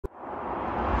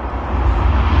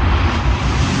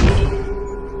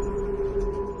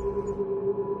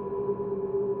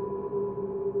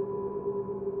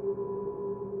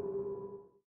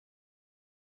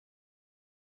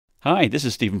Hi, this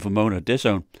is Stephen from Owner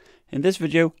Disown. In this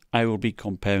video, I will be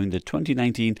comparing the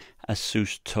 2019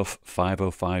 Asus TUF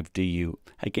A15 GTX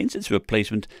against its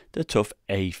replacement, the TUF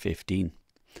A15.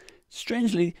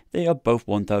 Strangely, they are both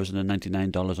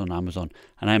 $1,099 on Amazon,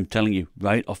 and I am telling you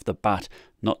right off the bat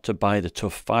not to buy the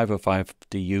TUF A15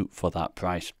 GTX for that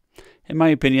price. In my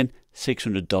opinion,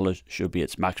 $600 should be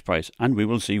its max price, and we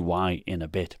will see why in a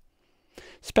bit.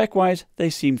 Spec-wise, they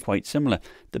seem quite similar.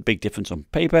 The big difference on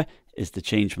paper is the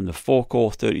change from the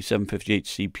 4-core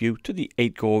 3750H CPU to the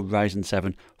 8-core Ryzen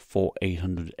 7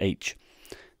 4800H.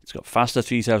 It's got faster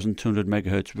 3200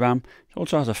 MHz RAM. It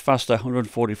also has a faster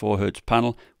 144Hz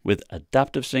panel with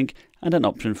adaptive sync and an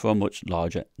option for a much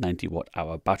larger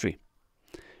 90Wh battery.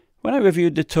 When I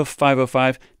reviewed the TUF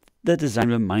 505, the design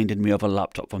reminded me of a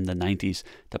laptop from the 90s.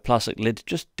 The plastic lid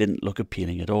just didn't look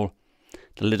appealing at all.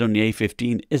 The lid on the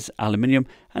A15 is aluminium,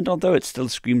 and although it still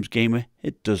screams gamer,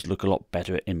 it does look a lot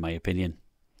better in my opinion.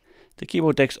 The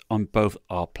keyboard decks on both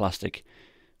are plastic,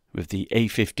 with the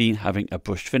A15 having a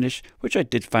brushed finish, which I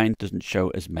did find doesn't show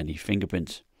as many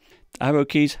fingerprints. The arrow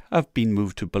keys have been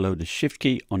moved to below the shift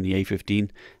key on the A15,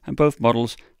 and both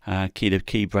models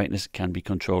key-to-key brightness can be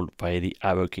controlled via the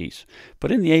arrow keys.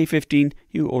 But in the A15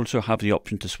 you also have the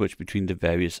option to switch between the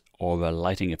various aura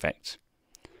lighting effects.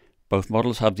 Both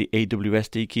models have the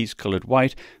AWSD keys coloured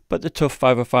white, but the TUF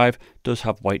 505 does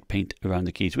have white paint around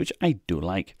the keys, which I do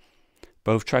like.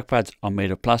 Both trackpads are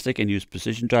made of plastic and use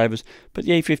precision drivers, but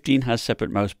the A15 has separate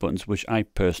mouse buttons, which I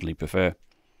personally prefer.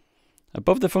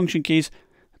 Above the function keys,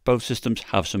 both systems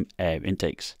have some air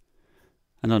intakes.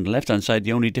 And on the left hand side,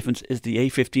 the only difference is the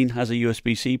A15 has a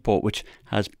USB-C port, which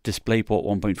has DisplayPort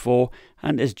 1.4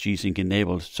 and is G-Sync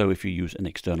enabled, so if you use an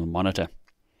external monitor.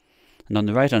 And on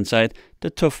the right hand side, the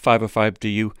TUF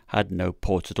A15 had no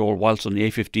ports at all, whilst on the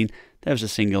A15 there was a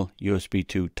single USB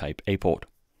 2 Type A port.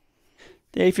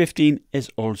 The A15 is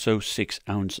also 6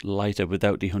 ounce lighter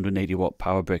without the 180W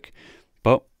power brick,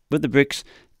 but with the bricks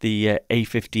the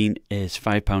A15 is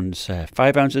 5 pounds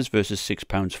 5 ounces versus 6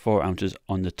 pounds 4 ounces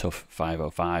on the TUF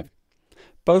 505.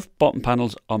 Both bottom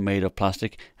panels are made of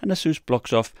plastic, and ASUS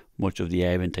blocks off much of the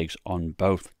air intakes on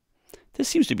both. This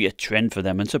seems to be a trend for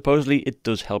them, and supposedly it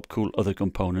does help cool other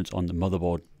components on the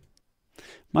motherboard.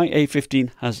 My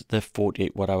A15 has the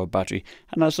 48Wh battery,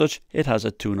 and as such it has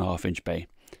a 2.5 inch bay.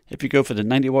 If you go for the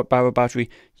 90Wh battery,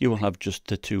 you will have just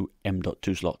the 2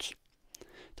 M.2 slots.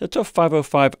 The TUF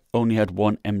 505 only had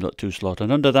one M.2 slot,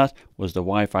 and under that was the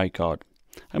Wi-Fi card.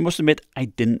 I must admit I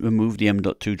didn't remove the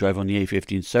M.2 drive on the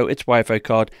A15, so its Wi-Fi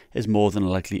card is more than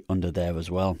likely under there as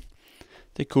well.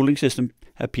 The cooling system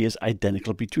appears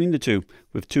identical between the two,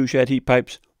 with 2 shared heat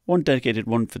pipes, one dedicated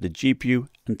one for the GPU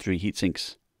and 3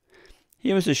 heatsinks.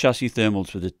 Here is the chassis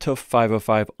thermals with the TUF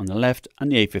 505 on the left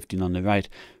and the A15 on the right.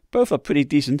 Both are pretty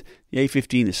decent. The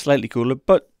A15 is slightly cooler,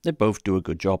 but they both do a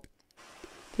good job.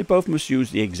 They both must use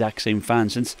the exact same fan,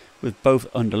 since with both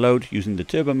under load using the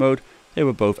turbo mode, they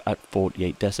were both at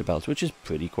 48 decibels, which is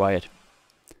pretty quiet.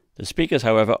 The speakers,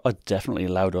 however, are definitely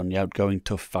loud on the outgoing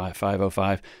TUF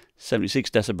 505, 76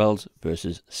 decibels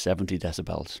versus 70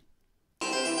 decibels.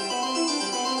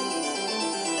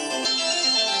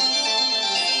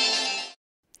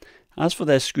 As for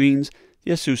their screens,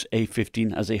 the Asus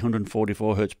A15 has a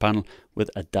 144Hz panel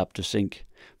with adaptive sync,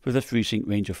 with a FreeSync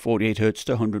range of 48Hz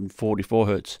to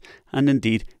 144Hz, and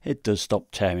indeed it does stop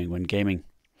tearing when gaming.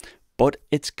 But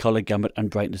its colour gamut and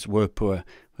brightness were poor,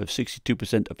 with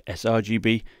 62% of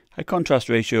sRGB, a contrast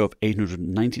ratio of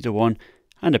 890 to 1,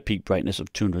 and a peak brightness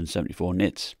of 274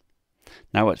 nits.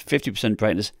 Now at 50%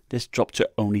 brightness, this dropped to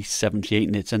only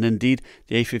 78 nits, and indeed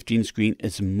the A15 screen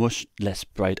is much less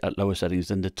bright at lower settings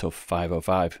than the TUF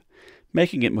 505,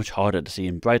 making it much harder to see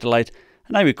in brighter light,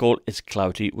 and I recall its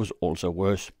clarity was also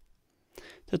worse.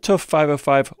 The TUF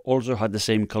 505 also had the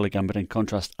same colour gamut and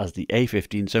contrast as the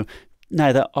A15, so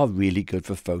neither are really good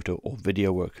for photo or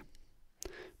video work.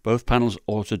 Both panels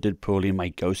also did poorly in my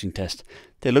ghosting test.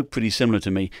 They look pretty similar to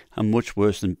me, and much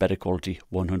worse than better quality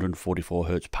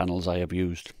 144Hz panels I have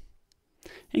used.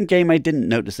 In game I didn't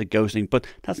notice the ghosting, but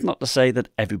that's not to say that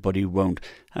everybody won't,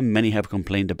 and many have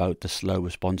complained about the slow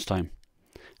response time.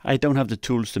 I don't have the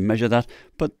tools to measure that,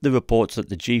 but the reports that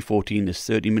the G14 is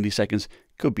 30 milliseconds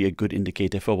could be a good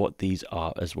indicator for what these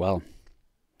are as well.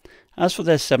 As for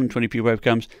their 720p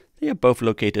webcams, they are both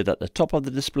located at the top of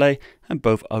the display, and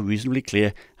both are reasonably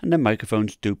clear, and their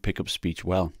microphones do pick up speech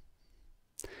well.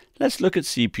 Let's look at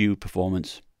CPU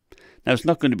performance. Now, it's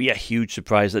not going to be a huge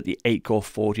surprise that the 8-core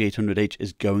 4800H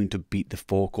is going to beat the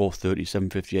 4-core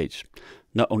 3750H.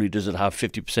 Not only does it have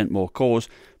 50% more cores,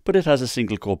 but it has a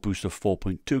single core boost of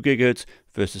 4.2 GHz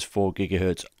versus 4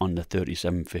 GHz on the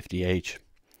 3750H.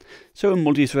 so in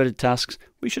multi-threaded tasks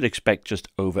we should expect just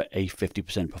over a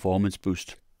 50% performance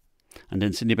boost. And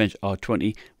in Cinebench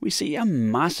R20 we see a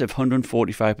massive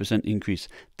 145% increase.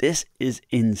 This is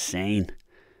insane.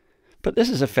 But this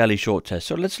is a fairly short test,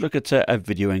 so let's look at a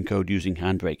video encode using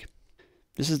HANDBRAKE.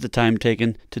 This is the time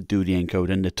taken to do the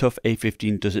encode, and the TUF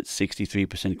A15 does it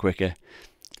 63% quicker.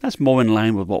 That's more in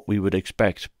line with what we would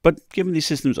expect, but given these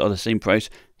systems are the same price,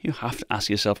 you have to ask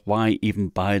yourself why even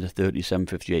buy the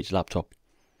 3750H laptop.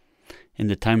 In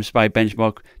the TIMESPY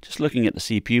benchmark, just looking at the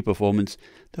CPU performance,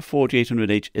 the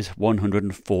 4800H is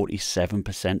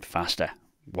 147% faster.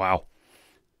 Wow.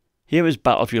 Here is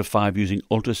Battlefield 5 using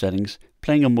ultra settings,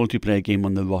 playing a multiplayer game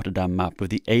on the Rotterdam map with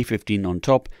the A15 on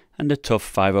top and the TUF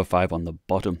 505 on the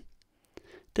bottom.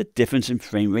 The difference in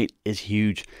frame rate is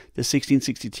huge. The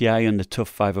 1660 Ti on the TUF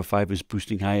 505 is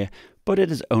boosting higher, but it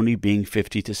is only being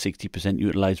 50 to 60%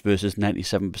 utilized versus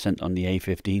 97% on the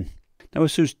A15. Now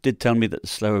ASUS did tell me that the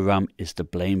slower RAM is to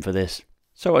blame for this.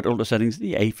 So at ultra settings,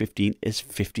 the A15 is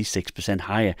 56%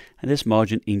 higher, and this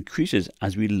margin increases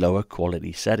as we lower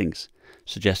quality settings,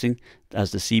 suggesting that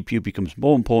as the CPU becomes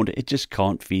more important, it just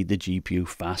can't feed the GPU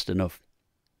fast enough.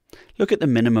 Look at the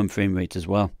minimum frame rates as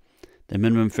well. The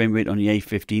minimum frame rate on the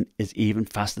A15 is even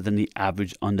faster than the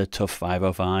average on the TUF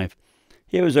 505.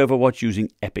 Here is OVERWATCH using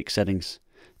epic settings.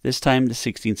 This time the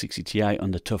 1660 Ti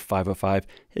on the TUF 505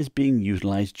 is being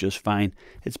utilized just fine.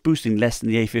 It's boosting less than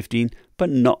the A15, but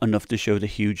not enough to show the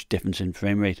huge difference in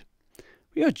frame rate.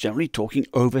 We are generally talking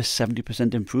over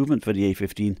 70% improvement for the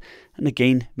A15, and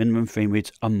again minimum frame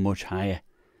rates are much higher.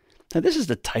 Now this is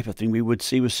the type of thing we would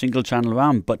see with single channel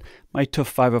RAM, but my TUF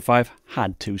 505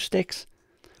 had 2 sticks.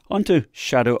 Onto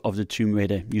Shadow of the Tomb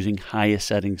Raider using higher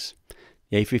settings.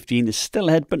 The A15 is still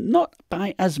ahead, but not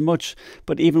by as much,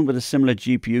 but even with a similar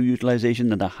GPU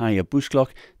utilization and a higher boost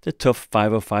clock, the TUF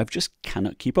 505 just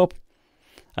cannot keep up.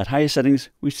 At higher settings,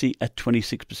 we see a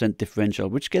 26% differential,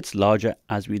 which gets larger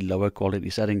as we lower quality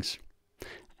settings.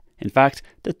 In fact,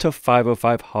 the TUF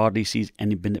 505 hardly sees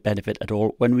any benefit at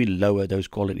all when we lower those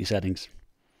quality settings.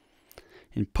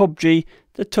 In PUBG,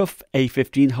 the TUF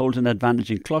A15 holds an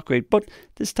advantage in clock rate, but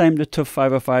this time the TUF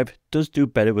 505 does do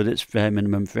better with its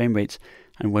minimum frame rates,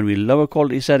 and when we lower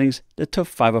quality settings, the TUF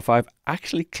 505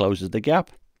 actually closes the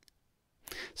gap.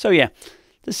 So yeah,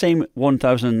 the same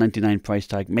 $1,099 price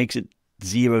tag makes it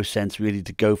 0 cents really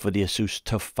to go for the ASUS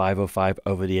TUF 505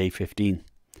 over the A15.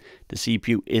 The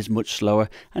CPU is much slower,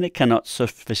 and it cannot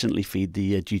sufficiently feed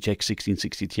the GTX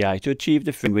 1660 Ti to achieve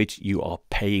the frame rates you are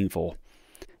paying for.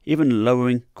 Even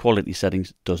lowering quality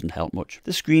settings doesn't help much.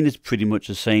 The screen is pretty much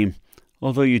the same,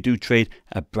 although you do trade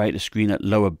a brighter screen at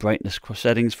lower brightness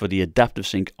settings for the adaptive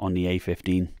sync on the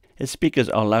A15. Its speakers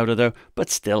are louder though, but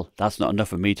still, that's not enough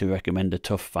for me to recommend the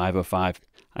TUF 505.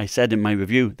 I said in my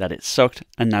review that it sucked,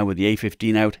 and now with the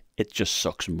A15 out, it just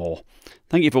sucks more.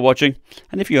 Thank you for watching,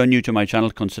 and if you are new to my channel,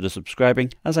 consider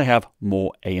subscribing, as I have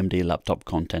more AMD laptop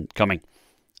content coming.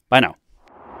 Bye now.